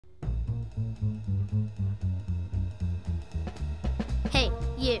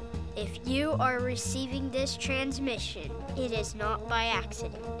You are receiving this transmission. It is not by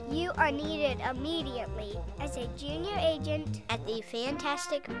accident. You are needed immediately as a junior agent at the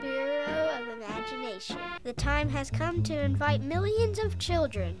Fantastic Bureau of Imagination. The time has come to invite millions of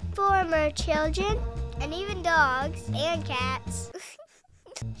children, former children, and even dogs and cats.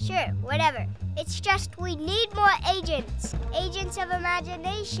 Sure, whatever. It's just we need more agents. Agents of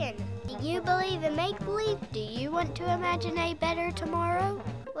imagination. Do you believe in make-believe? Do you want to imagine a better tomorrow?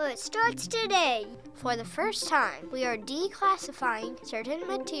 Well, it starts today. For the first time, we are declassifying certain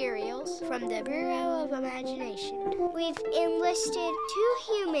materials from the Bureau of Imagination. We've enlisted 2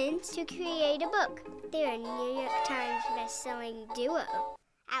 humans to create a book. They're a New York Times best-selling duo.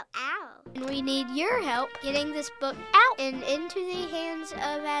 Ow, ow. And we need your help getting this book out and into the hands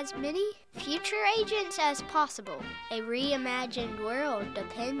of as many future agents as possible. A reimagined world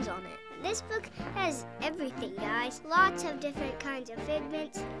depends on it. This book has everything, guys. Lots of different kinds of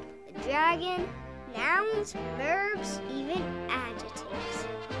figments, a dragon, nouns, verbs, even adjectives.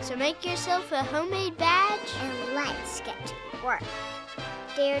 So make yourself a homemade badge and let's get to work.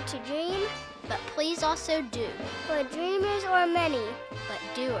 Dare to dream, but please also do. For dreamers are many, but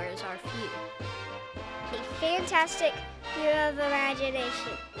doers are few. A fantastic Bureau of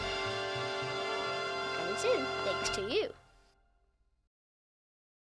Imagination. Coming soon, thanks to you.